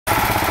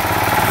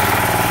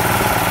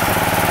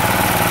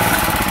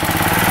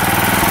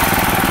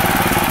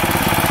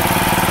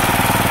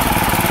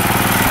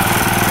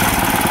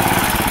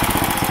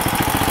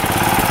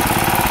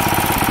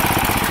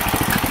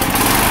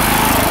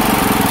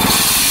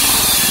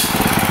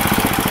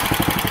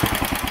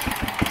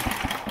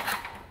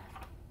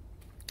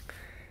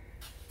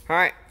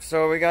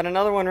so we got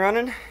another one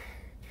running.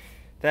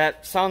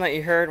 That sound that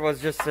you heard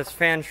was just this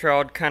fan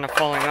shroud kind of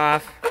falling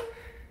off.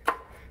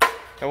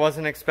 I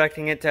wasn't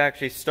expecting it to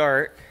actually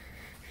start,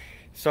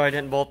 so I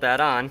didn't bolt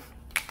that on.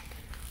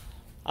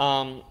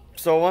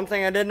 So one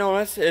thing I did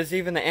notice is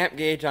even the amp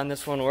gauge on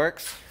this one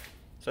works.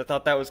 So I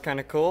thought that was kind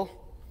of cool.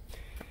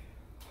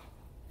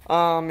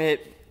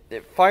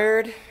 It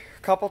fired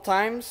a couple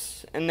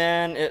times and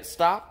then it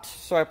stopped.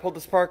 So I pulled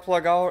the spark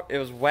plug out. It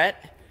was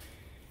wet.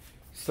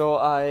 So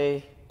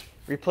I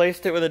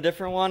replaced it with a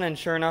different one, and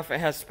sure enough, it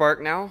has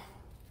spark now.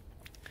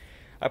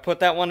 I put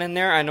that one in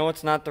there. I know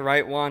it's not the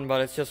right one,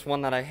 but it's just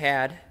one that I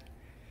had.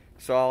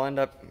 So I'll end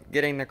up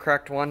getting the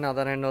correct one now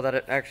that I know that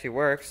it actually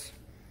works.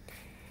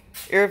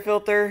 Air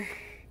filter,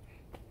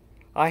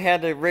 I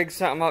had to rig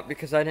something up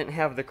because I didn't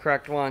have the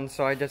correct one,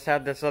 so I just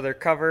had this other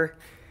cover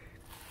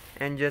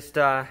and just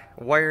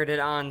wired it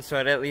on so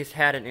it at least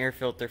had an air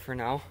filter for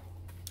now.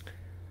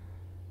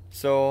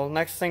 So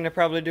next thing to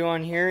probably do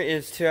on here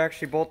is to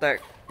actually bolt that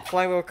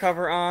flywheel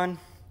cover on,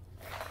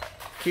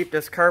 keep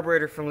this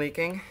carburetor from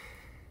leaking.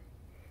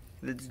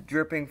 It's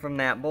dripping from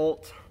that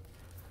bolt.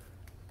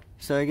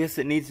 So I guess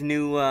it needs a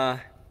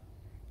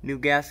new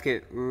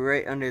gasket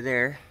right under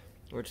there,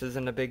 which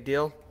isn't a big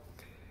deal.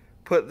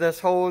 Put this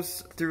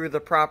hose through the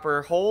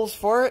proper holes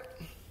for it.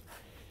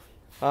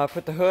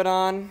 Put the hood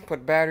on,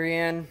 put battery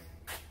in,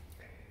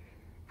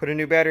 put a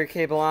new battery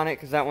cable on it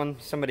because that one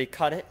somebody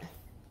cut it.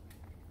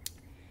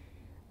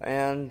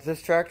 And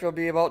this tractor will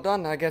be about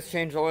done. I guess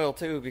change the oil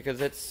too,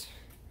 because it's,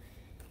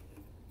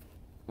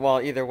 well,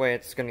 either way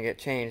it's going to get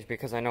changed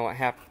because I know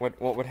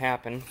what would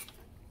happen.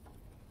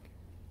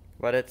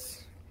 But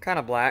it's kind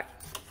of black.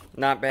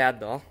 Not bad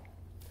though.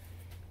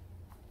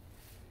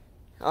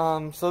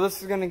 So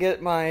this is going to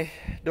get my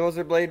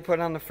dozer blade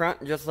put on the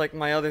front just like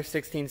my other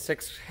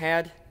 16.6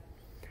 had.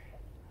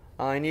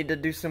 I need to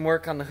do some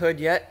work on the hood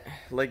yet,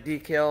 like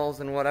decals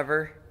and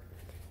whatever.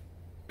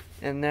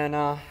 And then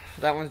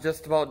that one's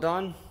just about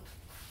done.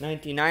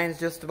 99 is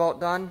just about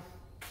done.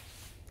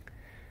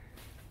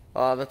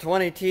 The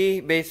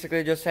 20T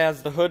basically just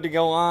has the hood to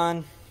go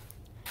on.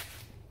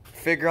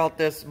 Figure out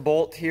this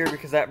bolt here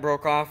because that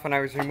broke off when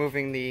I was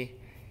removing the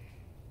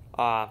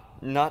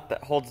nut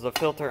that holds the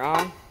filter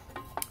on.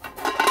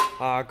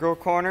 Grow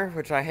corner,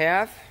 which I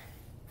have.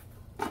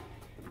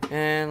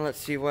 And let's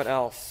see what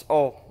else.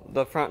 Oh,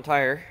 the front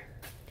tire.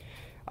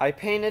 I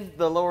painted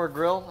the lower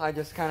grill. I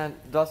just kind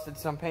of dusted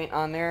some paint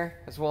on there,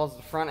 as well as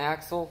the front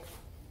axle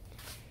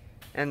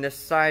and this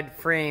side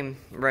frame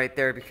right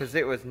there because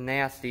it was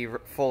nasty,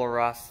 full of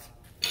rust.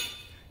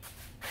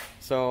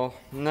 So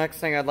next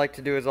thing I'd like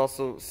to do is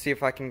also see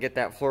if I can get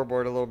that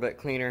floorboard a little bit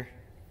cleaner.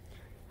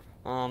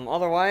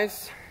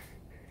 Otherwise,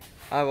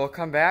 I will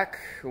come back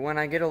when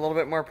I get a little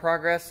bit more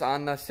progress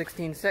on the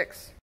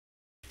 16.6.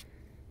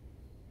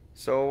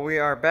 So we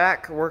are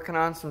back working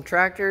on some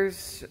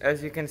tractors.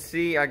 As you can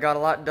see, I got a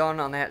lot done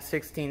on that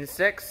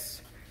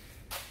 16.6.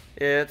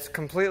 It's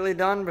completely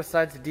done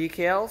besides the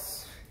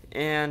decals.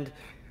 And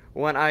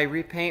when I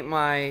repaint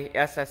my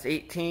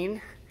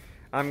SS18,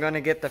 I'm going to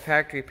get the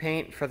factory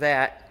paint for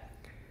that.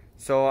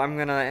 So I'm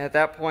going to, at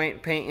that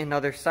point, paint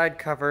another side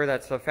cover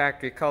that's a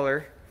factory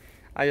color.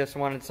 I just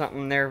wanted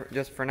something there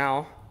just for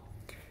now.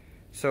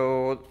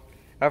 So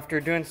after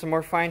doing some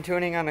more fine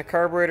tuning on the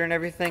carburetor and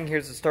everything,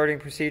 here's the starting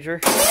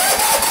procedure.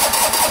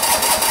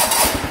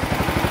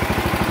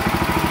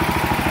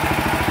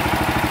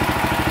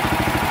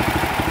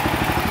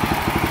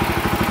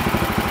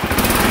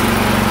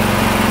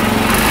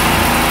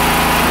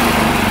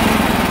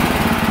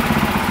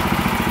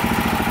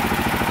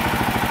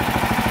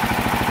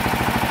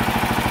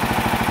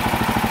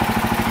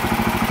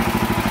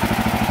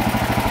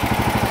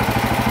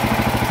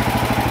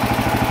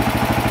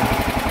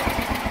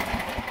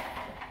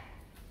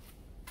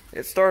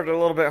 It started a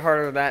little bit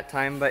harder that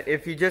time, but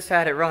if you just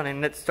had it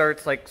running, it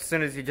starts like as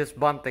soon as you just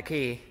bump the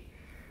key.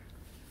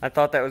 I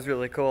thought that was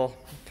really cool.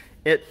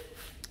 It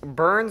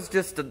burns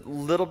just a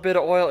little bit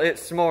of oil. It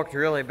smoked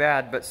really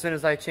bad, but as soon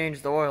as I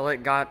changed the oil,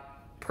 it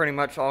got pretty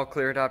much all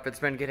cleared up. It's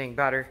been getting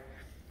better.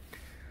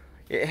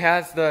 It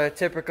has the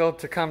typical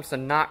Tecumseh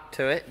knock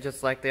to it,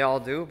 just like they all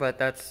do, but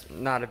that's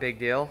not a big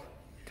deal.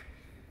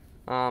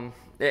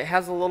 It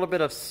has a little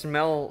bit of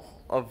smell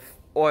of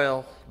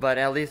oil, but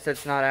at least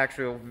it's not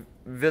actually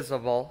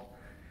visible.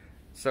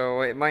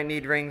 So it might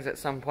need rings at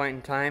some point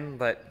in time,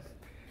 but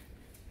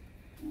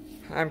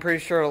I'm pretty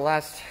sure it'll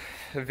last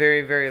a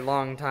very, very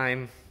long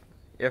time,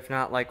 if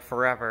not like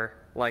forever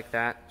like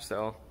that.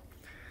 So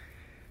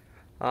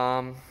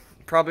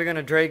probably going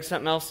to drag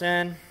something else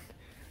in.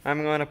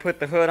 I'm going to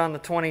put the hood on the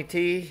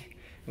 20T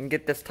and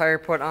get this tire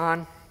put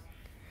on,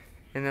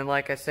 and then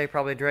like I say,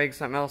 probably drag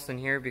something else in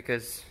here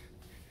because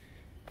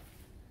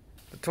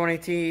the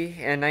 20T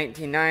and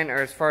 19.9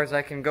 are as far as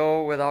I can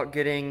go without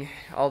getting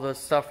all the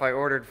stuff I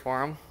ordered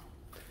for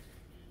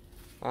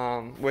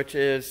them, which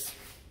is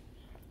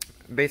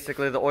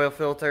basically the oil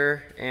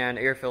filter and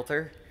air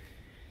filter.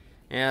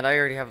 And I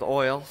already have the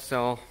oil,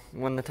 so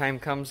when the time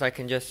comes I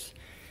can just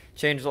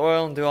change the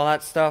oil and do all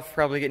that stuff,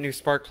 probably get new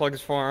spark plugs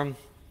for them.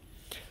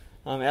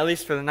 At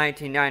least for the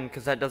 19.9,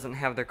 because that doesn't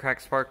have the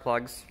cracked spark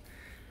plugs.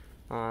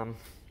 So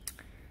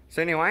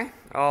anyway,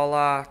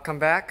 I'll come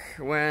back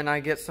when I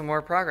get some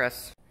more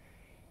progress.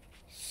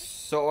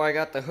 So I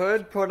got the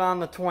hood put on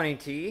the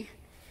 20T,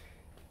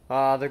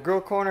 the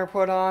grill corner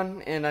put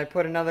on, and I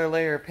put another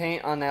layer of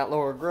paint on that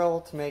lower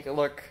grill to make it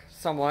look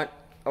somewhat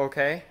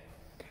okay.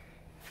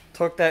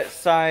 Took that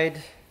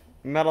side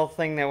metal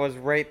thing that was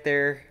right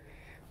there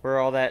where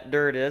all that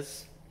dirt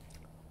is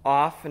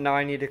off, and now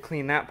I need to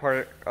clean that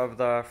part of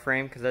the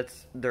frame because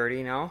that's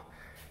dirty now.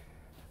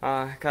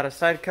 Got a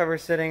side cover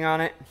sitting on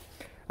it.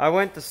 I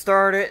went to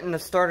start it and the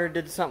starter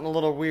did something a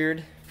little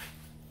weird.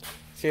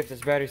 See if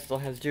this battery still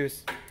has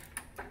juice.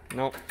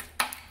 Nope.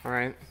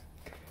 Alright.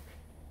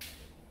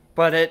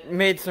 But it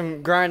made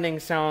some grinding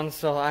sounds,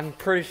 so I'm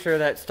pretty sure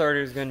that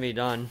starter is going to be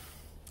done.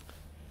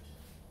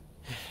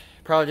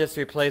 Probably just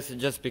replace it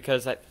just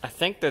because I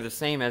think they're the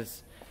same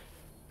as...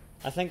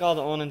 I think all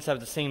the Onins have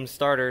the same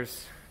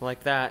starters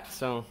like that,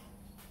 so...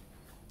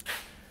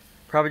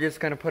 Probably just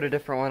going to put a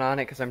different one on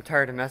it because I'm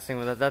tired of messing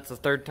with it. That's the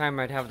third time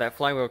I'd have that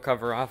flywheel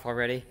cover off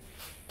already.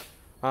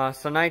 So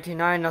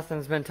 19.9,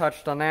 nothing's been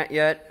touched on that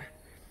yet.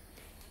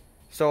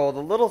 So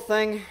the little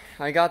thing,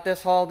 I got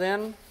this hauled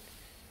in,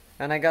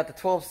 and I got the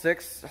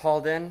 12.6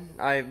 hauled in.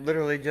 I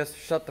literally just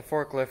shut the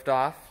forklift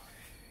off.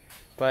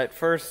 But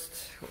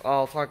first,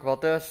 I'll talk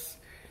about this.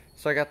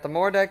 So I got the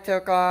motor deck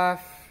took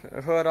off,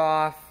 the hood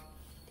off,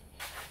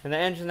 and the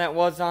engine that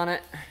was on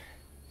it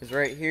is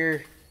right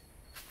here.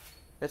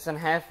 It's in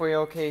halfway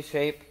okay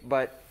shape,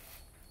 but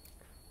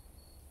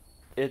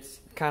it's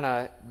kind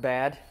of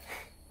bad.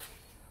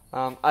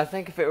 I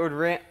think if it would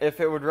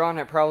run,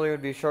 it probably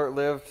would be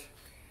short-lived.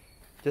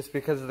 Just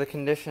because of the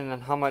condition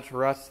and how much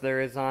rust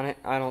there is on it.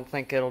 I don't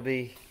think it'll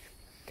be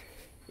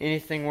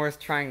anything worth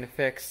trying to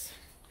fix.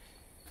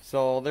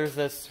 So there's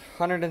this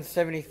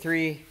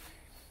 173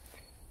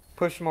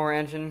 push-mower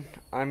engine.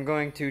 I'm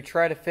going to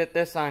try to fit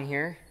this on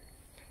here.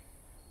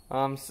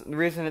 So the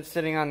reason it's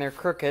sitting on there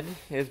crooked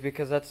is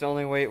because that's the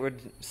only way it would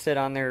sit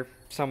on there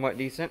somewhat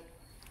decent.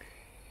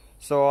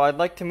 So I'd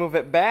like to move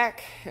it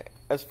back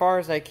as far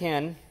as I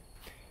can.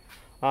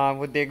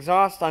 With the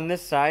exhaust on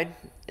this side,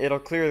 it'll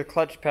clear the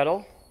clutch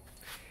pedal.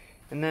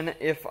 And then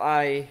if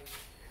I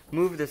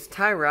move this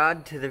tie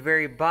rod to the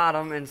very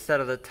bottom instead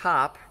of the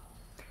top,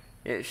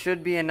 it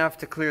should be enough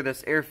to clear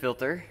this air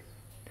filter.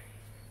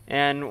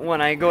 And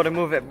when I go to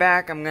move it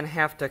back, I'm going to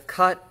have to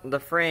cut the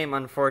frame,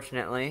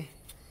 unfortunately.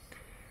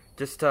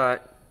 Just to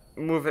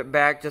move it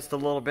back just a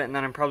little bit, and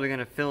then I'm probably going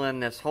to fill in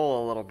this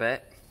hole a little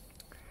bit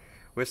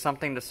with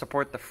something to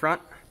support the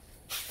front.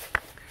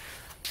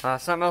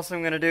 Something else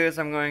I'm going to do is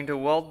I'm going to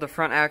weld the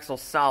front axle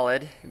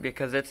solid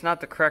because it's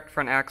not the correct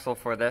front axle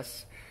for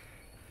this.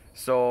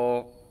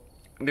 So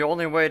the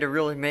only way to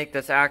really make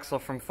this axle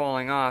from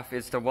falling off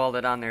is to weld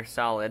it on there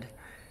solid.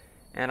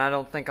 And I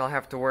don't think I'll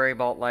have to worry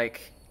about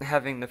like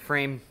having the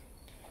frame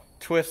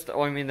twist.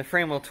 Oh, I mean the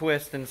frame will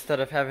twist instead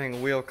of having a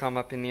wheel come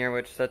up in the air,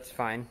 which that's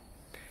fine.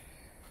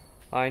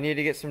 I need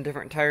to get some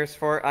different tires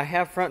for it. I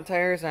have front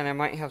tires and I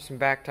might have some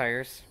back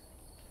tires.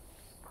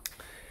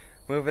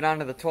 Moving on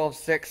to the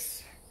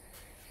 12.6.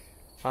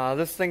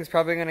 This thing's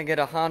probably going to get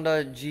a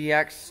Honda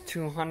GX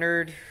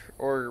 200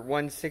 or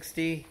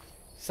 160,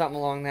 something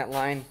along that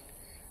line.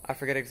 I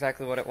forget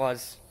exactly what it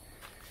was.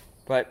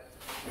 But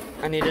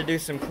I need to do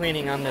some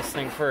cleaning on this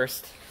thing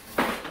first.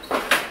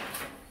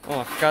 Oh,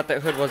 I forgot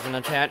that hood wasn't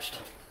attached.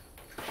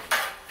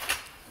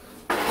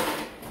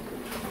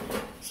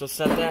 So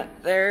set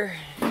that there.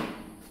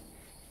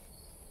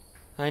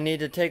 I need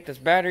to take this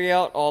battery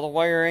out, all the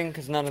wiring,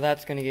 because none of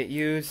that's going to get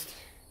used.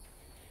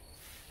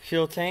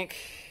 Fuel tank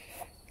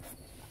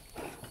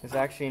is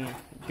actually in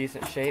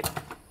decent shape.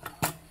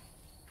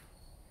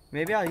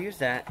 Maybe I'll use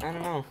that. I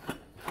don't know.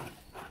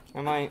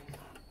 I might.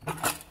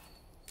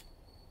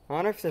 I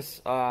wonder if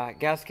this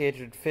gas gauge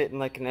would fit in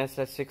like an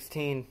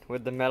SS16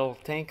 with the metal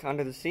tank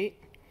under the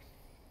seat.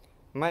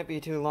 It might be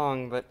too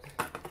long, but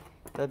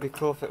that'd be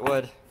cool if it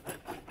would.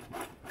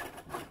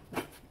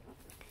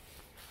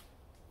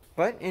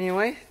 But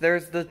anyway,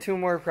 there's the two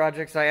more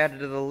projects I added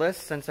to the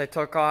list since I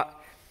took off.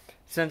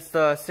 Since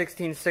the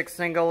 16.6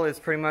 single is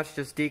pretty much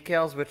just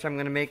decals, which I'm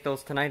going to make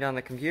those tonight on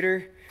the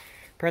computer.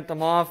 Print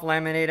them off,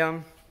 laminate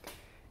them,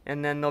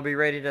 and then they'll be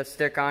ready to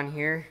stick on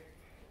here.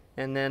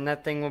 And then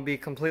that thing will be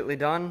completely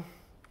done.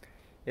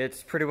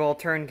 It's pretty well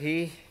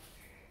turnkey.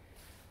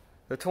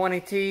 The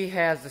 20T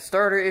has the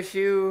starter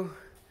issue,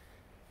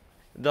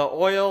 the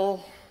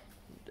oil,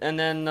 and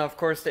then of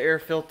course the air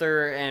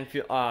filter and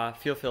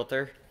fuel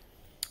filter.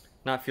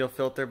 Not fuel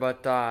filter,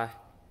 but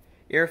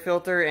air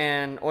filter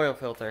and oil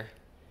filter.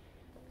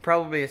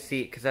 Probably a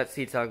seat, because that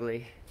seat's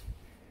ugly.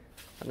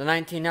 The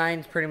 19.9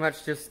 is pretty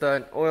much just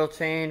the oil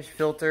change,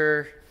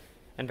 filter,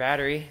 and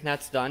battery.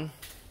 That's done.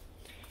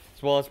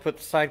 As well as put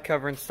the side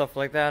cover and stuff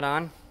like that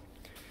on.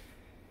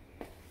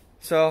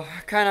 So,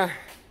 kind of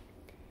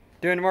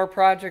doing more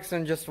projects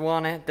than just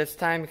one at this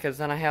time, because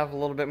then I have a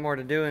little bit more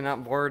to do and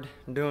not bored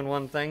doing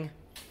one thing.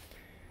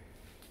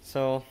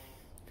 So,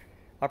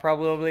 I'll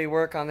probably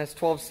work on this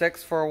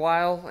 12.6 for a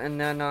while,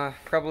 and then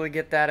probably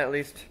get that at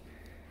least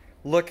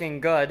looking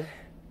good.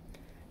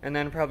 And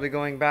then probably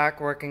going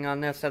back, working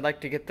on this. I'd like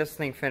to get this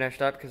thing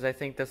finished up because I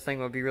think this thing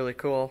would be really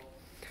cool.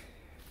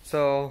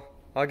 So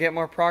I'll get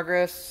more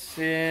progress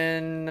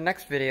in the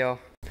next video.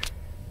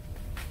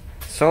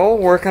 So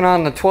working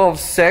on the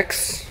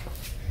 12.6,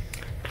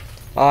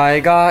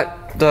 I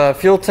got the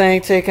fuel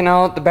tank taken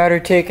out, the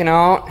battery taken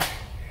out,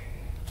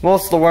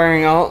 most of the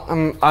wiring out.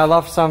 I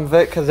left some of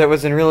it because it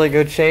was in really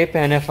good shape,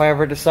 and if I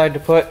ever decide to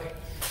put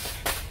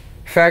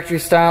factory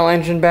style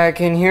engine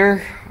back in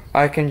here,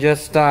 I can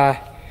just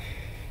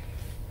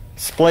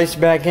splice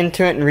back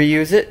into it and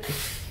reuse it.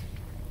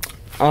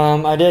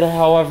 I did,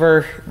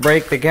 however,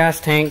 break the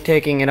gas tank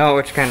taking it out,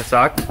 which kind of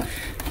sucked.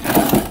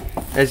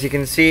 As you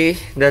can see,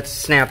 that's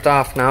snapped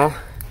off now.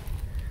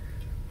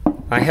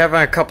 I have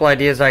a couple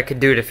ideas I could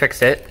do to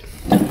fix it.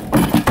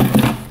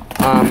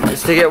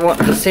 It's to get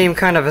the same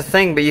kind of a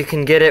thing, but you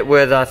can get it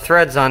with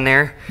threads on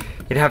there.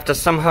 You'd have to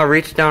somehow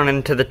reach down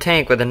into the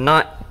tank with a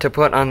nut to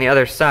put on the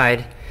other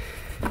side,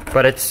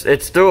 but it's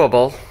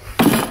doable.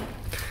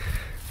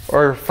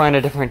 Or find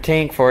a different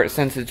tank for it,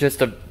 since it's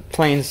just a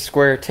plain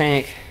square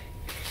tank.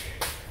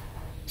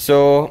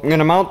 So I'm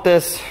gonna mount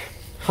this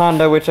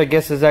Honda, which I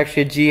guess is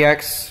actually a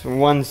GX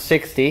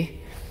 160,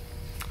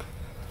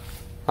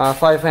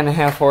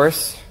 5.5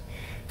 horse.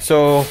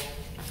 So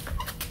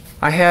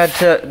I had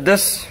to,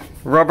 this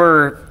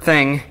rubber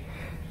thing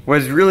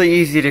was really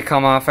easy to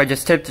come off. I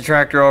just tipped the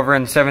tractor over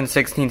and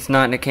 7/16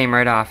 nut and it came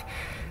right off.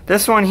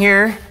 This one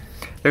here,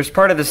 there's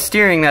part of the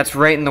steering that's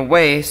right in the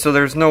way, so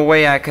there's no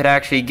way I could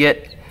actually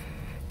get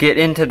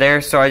into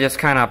there, so I just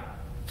kind of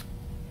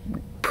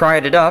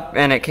pried it up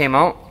and it came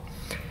out.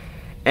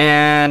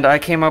 And I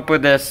came up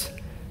with this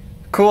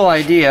cool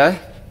idea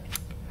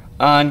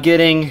on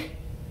getting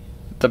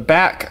the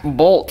back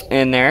bolt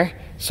in there.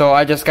 So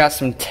I just got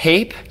some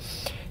tape,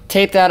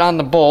 taped that on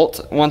the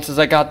bolt. Once as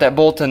I got that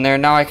bolt in there,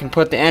 now I can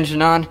put the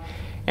engine on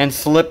and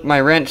slip my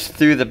wrench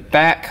through the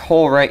back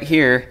hole right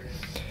here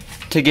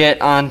to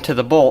get onto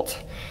the bolt.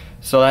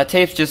 So that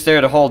tape's just there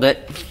to hold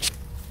it.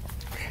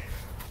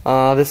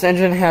 This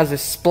engine has a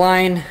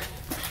spline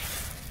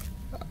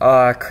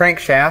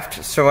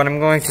crankshaft, so what I'm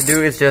going to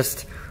do is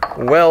just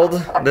weld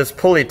this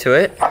pulley to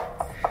it,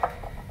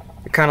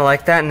 kind of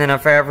like that, and then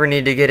if I ever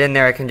need to get in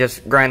there, I can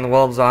just grind the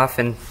welds off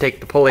and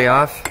take the pulley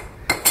off.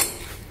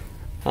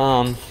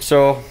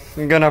 So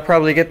I'm gonna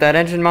probably get that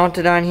engine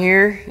mounted on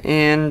here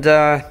and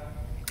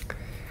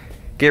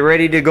get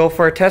ready to go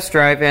for a test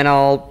drive, and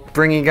I'll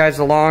bring you guys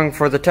along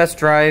for the test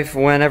drive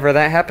whenever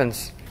that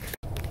happens.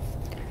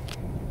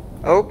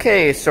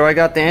 Okay, so I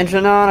got the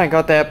engine on, I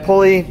got that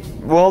pulley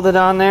welded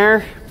on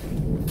there.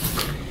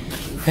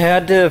 I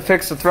had to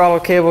fix the throttle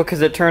cable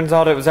because it turns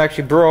out it was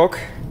actually broke.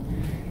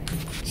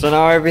 So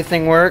now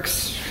everything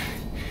works.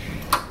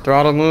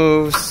 Throttle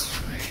moves.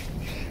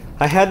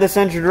 I had this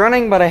engine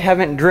running, but I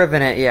haven't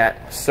driven it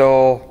yet.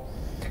 So,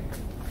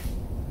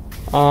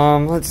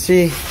 let's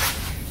see.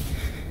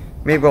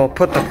 Maybe I'll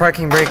put the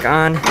parking brake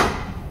on.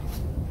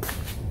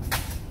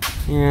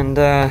 And,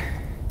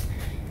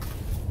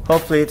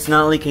 hopefully it's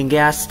not leaking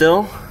gas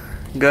still.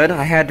 Good.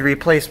 I had to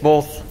replace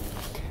both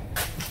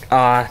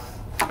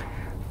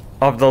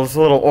of those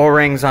little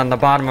O-rings on the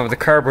bottom of the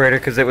carburetor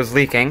because it was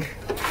leaking.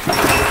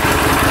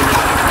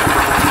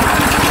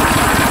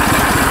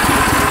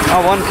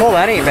 Oh, one pull,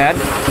 that ain't bad.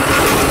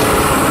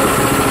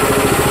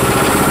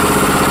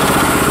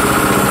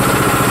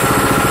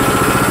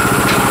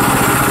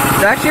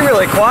 It's actually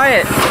really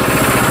quiet.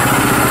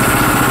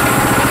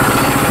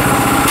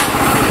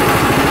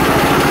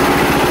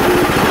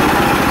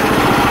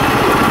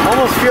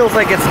 Almost feels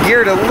like it's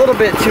geared a little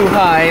bit too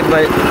high,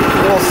 but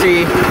we'll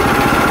see.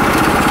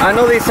 I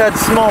know these had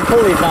small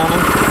pulleys on them.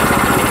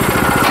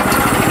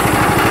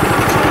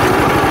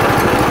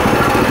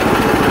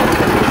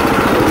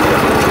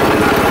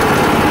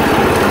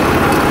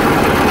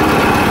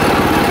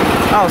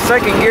 Oh,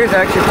 second gear is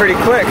actually pretty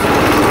quick.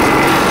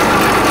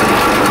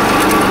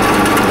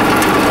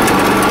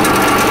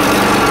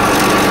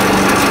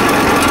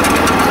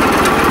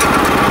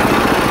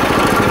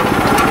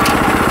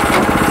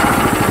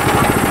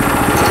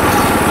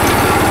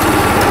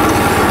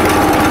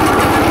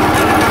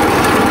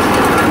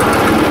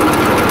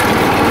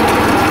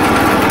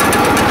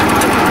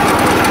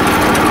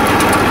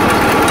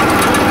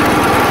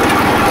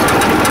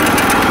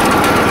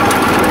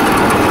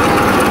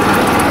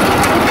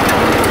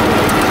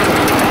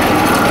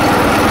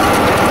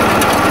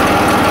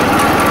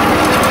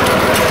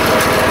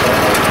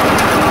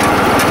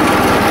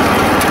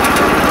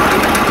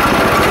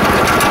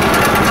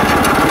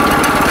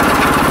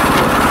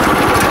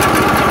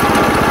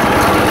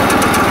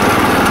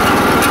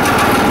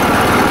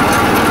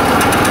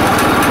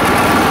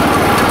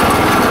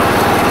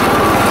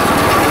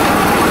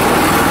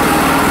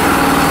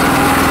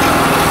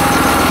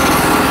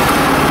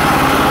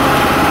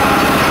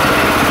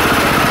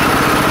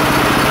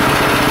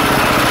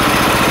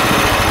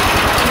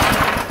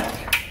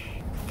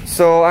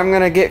 So I'm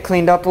gonna get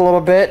cleaned up a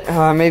little bit,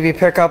 maybe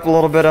pick up a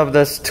little bit of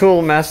this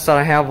tool mess that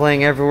I have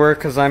laying everywhere,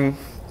 because I'm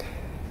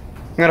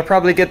gonna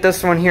probably get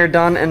this one here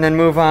done and then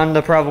move on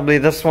to probably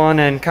this one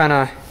and kind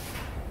of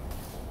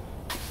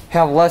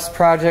have less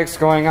projects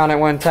going on at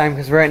one time,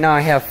 because right now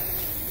I have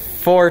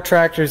 4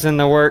 tractors in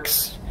the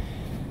works.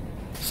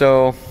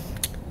 So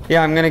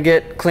yeah, I'm gonna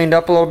get cleaned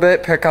up a little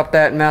bit, pick up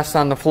that mess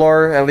on the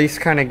floor, at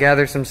least kind of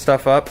gather some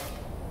stuff up.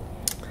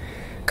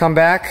 Come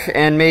back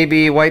and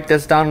maybe wipe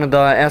this down with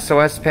the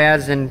SOS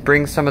pads and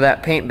bring some of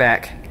that paint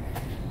back.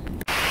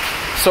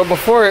 So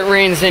before it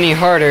rains any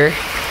harder,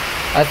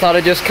 I thought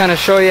I'd just kind of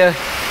show you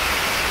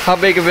how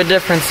big of a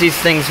difference these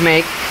things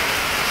make.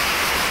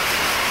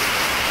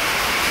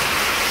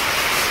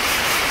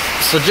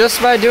 So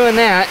just by doing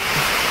that,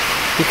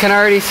 you can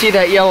already see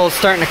that yellow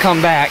starting to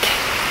come back.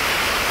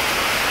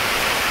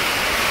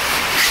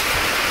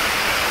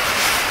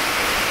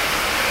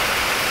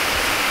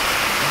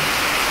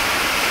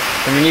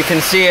 I mean, you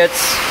can see it's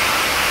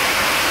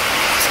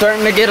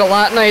starting to get a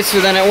lot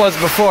nicer than it was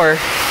before.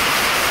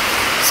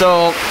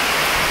 So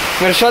I'm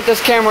going to shut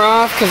this camera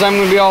off because I'm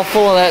going to be all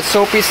full of that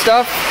soapy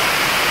stuff.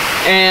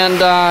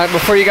 And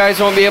before you guys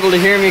won't be able to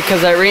hear me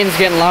because that rain's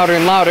getting louder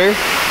and louder,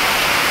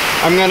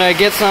 I'm going to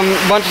get some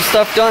bunch of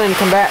stuff done and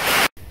come back.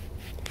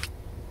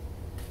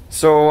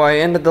 So I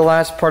ended the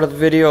last part of the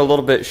video a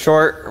little bit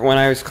short when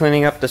I was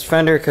cleaning up this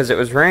fender because it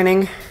was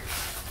raining.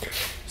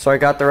 So I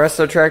got the rest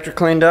of the tractor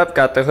cleaned up,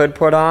 got the hood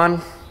put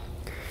on,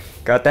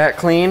 got that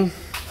clean.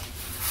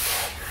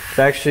 It's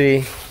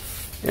actually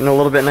in a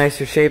little bit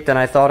nicer shape than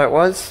I thought it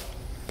was.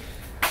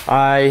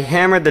 I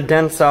hammered the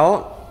dents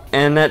out,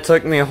 and that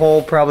took me a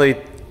whole probably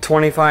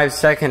 25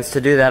 seconds to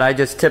do that. I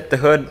just tipped the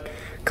hood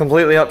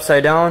completely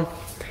upside down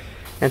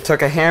and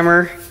took a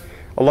hammer,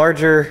 a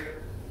larger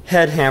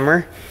head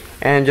hammer,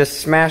 and just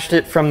smashed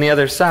it from the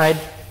other side.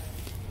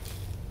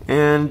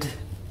 And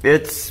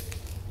it's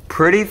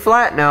pretty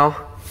flat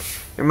now.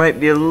 There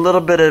might be a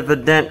little bit of a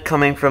dent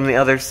coming from the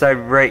other side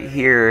right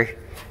here,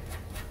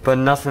 but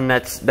nothing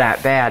that's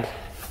that bad.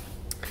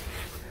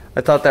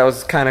 I thought that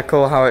was kind of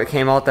cool how it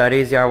came out that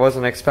easy. I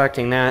wasn't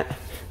expecting that.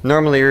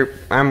 Normally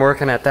I'm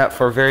working at that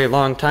for a very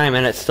long time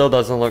and it still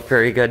doesn't look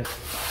very good.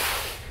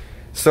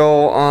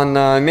 So on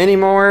the mini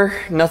mower,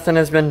 nothing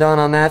has been done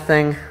on that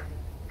thing.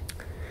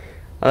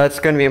 That's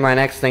going to be my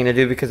next thing to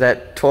do because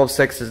that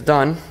 12.6 is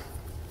done.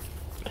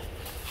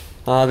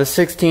 The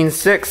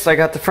 16.6, I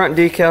got the front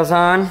decals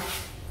on.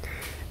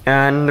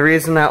 And the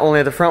reason that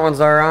only the front ones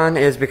are on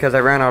is because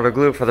I ran out of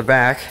glue for the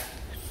back.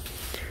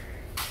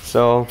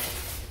 So,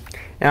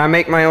 and I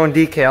make my own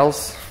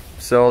decals,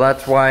 so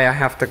that's why I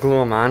have to glue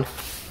them on.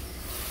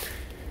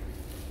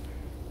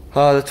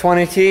 The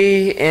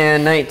 20T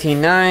and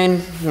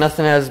 19.9,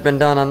 nothing has been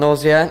done on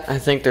those yet. I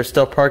think they're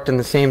still parked in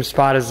the same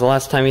spot as the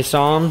last time you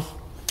saw them.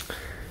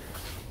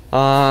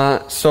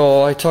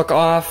 So I took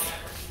off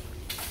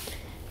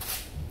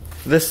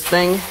this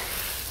thing.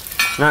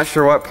 Not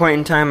sure what point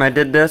in time I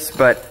did this,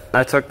 but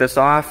I took this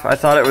off. I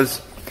thought it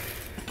was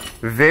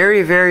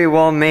very, very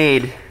well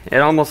made. It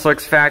almost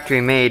looks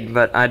factory made,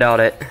 but I doubt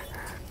it.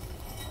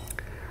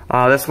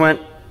 This went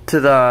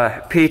to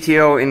the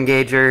PTO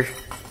engager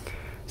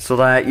so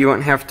that you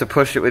wouldn't have to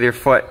push it with your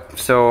foot.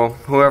 So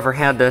whoever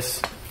had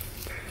this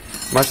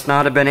must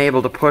not have been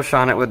able to push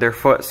on it with their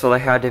foot, so they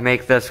had to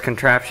make this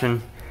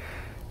contraption.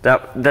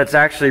 That's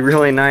actually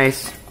really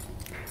nice.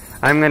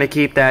 I'm going to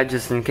keep that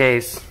just in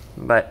case.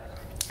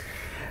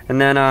 And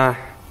then I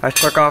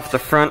took off the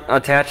front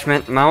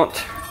attachment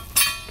mount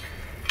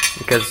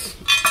because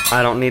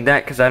I don't need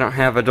that because I don't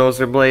have a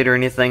dozer blade or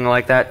anything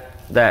like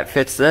that that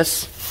fits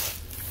this.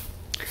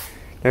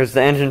 There's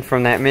the engine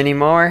from that mini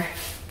mower.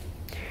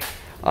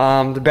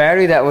 The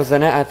battery that was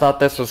in it, I thought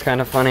this was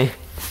kind of funny.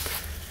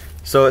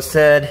 So it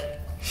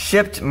said,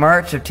 shipped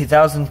March of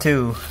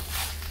 2002.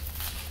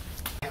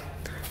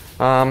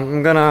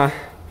 I'm gonna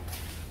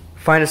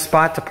find a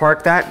spot to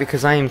park that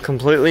because I am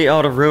completely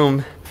out of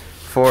room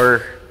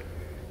for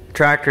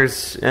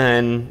tractors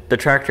in the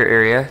tractor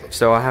area,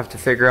 so I have to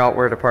figure out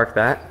where to park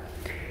that.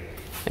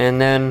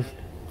 And then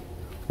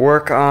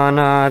work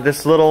on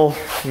this little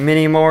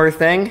mini mower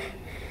thing,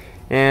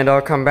 and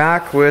I'll come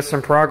back with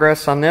some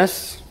progress on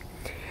this.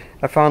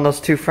 I found those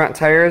 2 front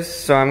tires,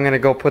 so I'm gonna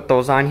go put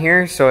those on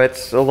here so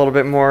it's a little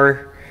bit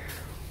more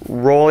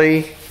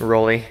rolly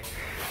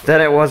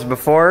than it was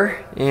before,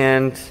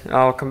 and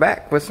I'll come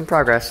back with some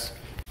progress.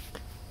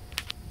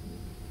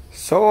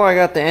 So I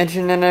got the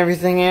engine and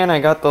everything in.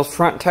 I got those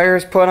front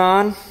tires put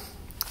on.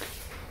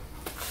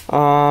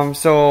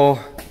 So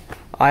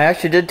I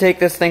actually did take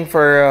this thing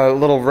for a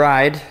little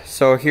ride.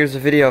 So here's a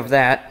video of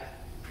that.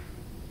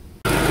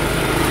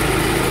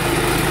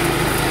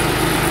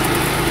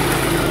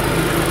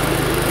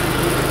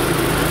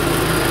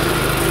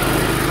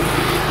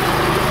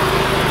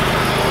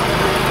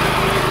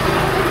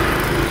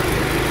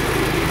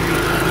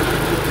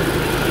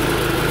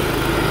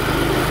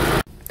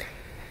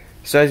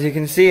 So as you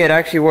can see, it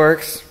actually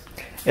works.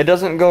 It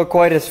doesn't go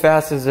quite as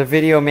fast as the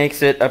video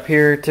makes it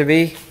appear to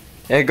be.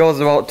 It goes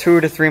about 2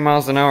 to 3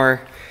 miles an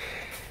hour.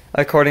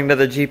 according to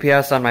the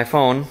GPS on my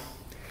phone.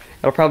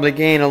 It'll probably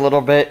gain a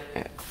little bit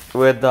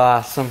with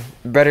some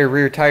better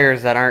rear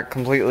tires that aren't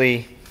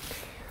completely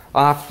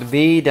off the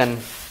bead and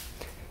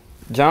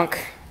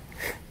junk.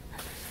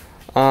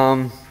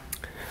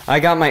 I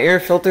got my air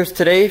filters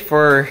today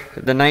for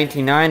the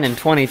 99 and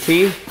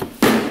 20T.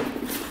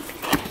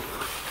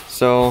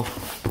 So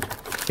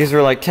these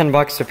were like 10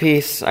 bucks a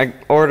piece. I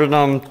ordered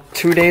them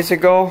 2 days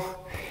ago,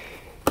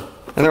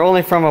 and they're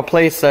only from a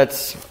place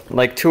that's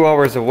like 2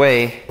 hours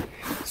away,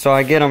 so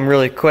I get them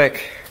really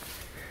quick.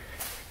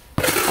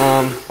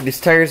 These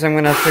tires I'm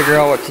gonna figure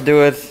out what to do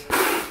with.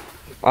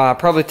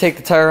 Probably take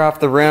the tire off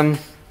the rim,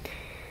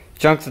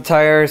 junk the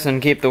tires,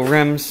 and keep the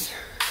rims.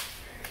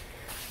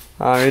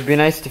 It'd be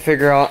nice to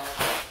figure out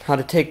how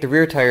to take the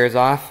rear tires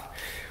off,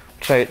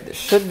 which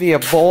should be a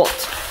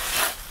bolt.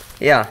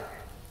 Yeah,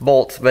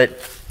 bolt, but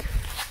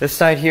this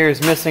side here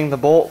is missing the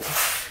bolt,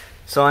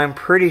 so I'm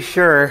pretty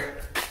sure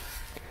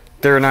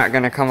they're not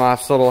gonna come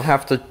off, so we'll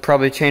have to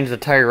probably change the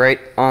tire right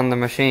on the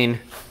machine.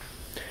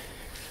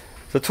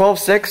 The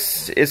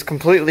 12.6 is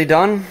completely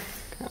done.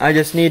 I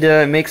just need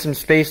to make some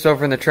space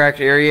over in the tracked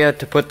area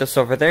to put this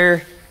over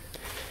there.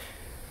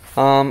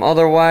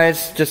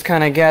 Otherwise, just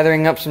kind of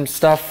gathering up some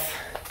stuff,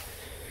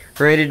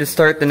 ready to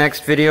start the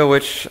next video,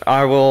 which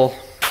I will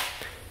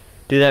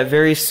do that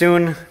very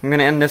soon. I'm going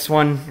to end this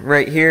one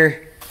right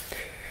here.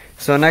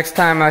 So next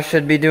time I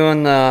should be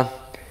doing the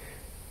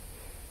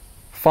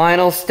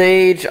final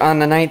stage on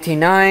the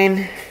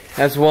 99,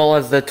 as well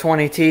as the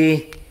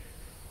 20T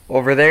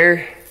over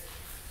there.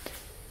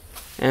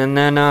 And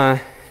then I'll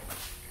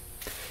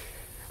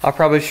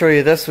probably show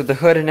you this with the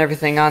hood and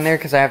everything on there,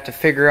 because I have to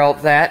figure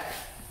out that.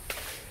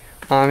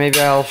 Maybe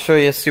I'll show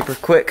you super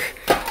quick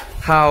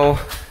how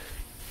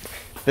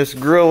this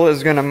grill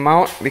is going to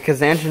mount, because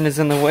the engine is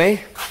in the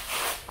way.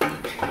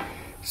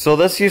 So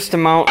this used to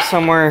mount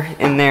somewhere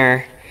in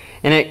there,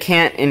 and it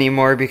can't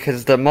anymore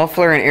because the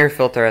muffler and air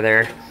filter are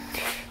there.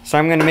 So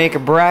I'm going to make a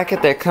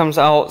bracket that comes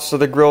out so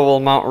the grill will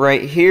mount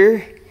right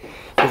here.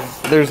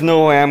 There's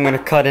no way I'm going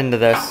to cut into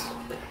this.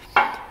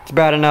 It's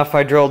bad enough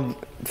I drilled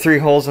 3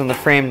 holes in the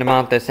frame to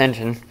mount this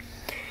engine.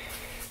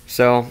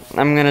 So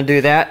I'm going to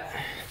do that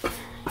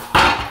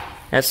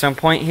at some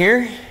point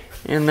here,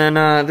 and then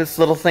this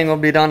little thing will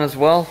be done as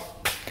well.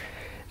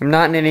 I'm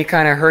not in any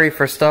kind of hurry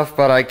for stuff,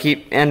 but I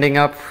keep ending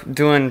up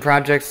doing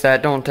projects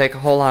that don't take a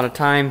whole lot of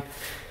time.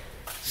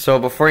 So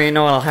before you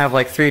know it, I'll have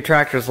like 3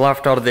 tractors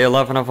left out of the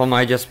 11 of them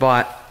I just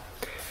bought.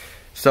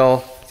 So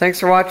thanks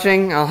for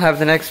watching. I'll have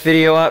the next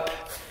video up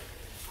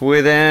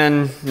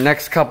within the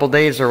next couple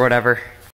days or whatever.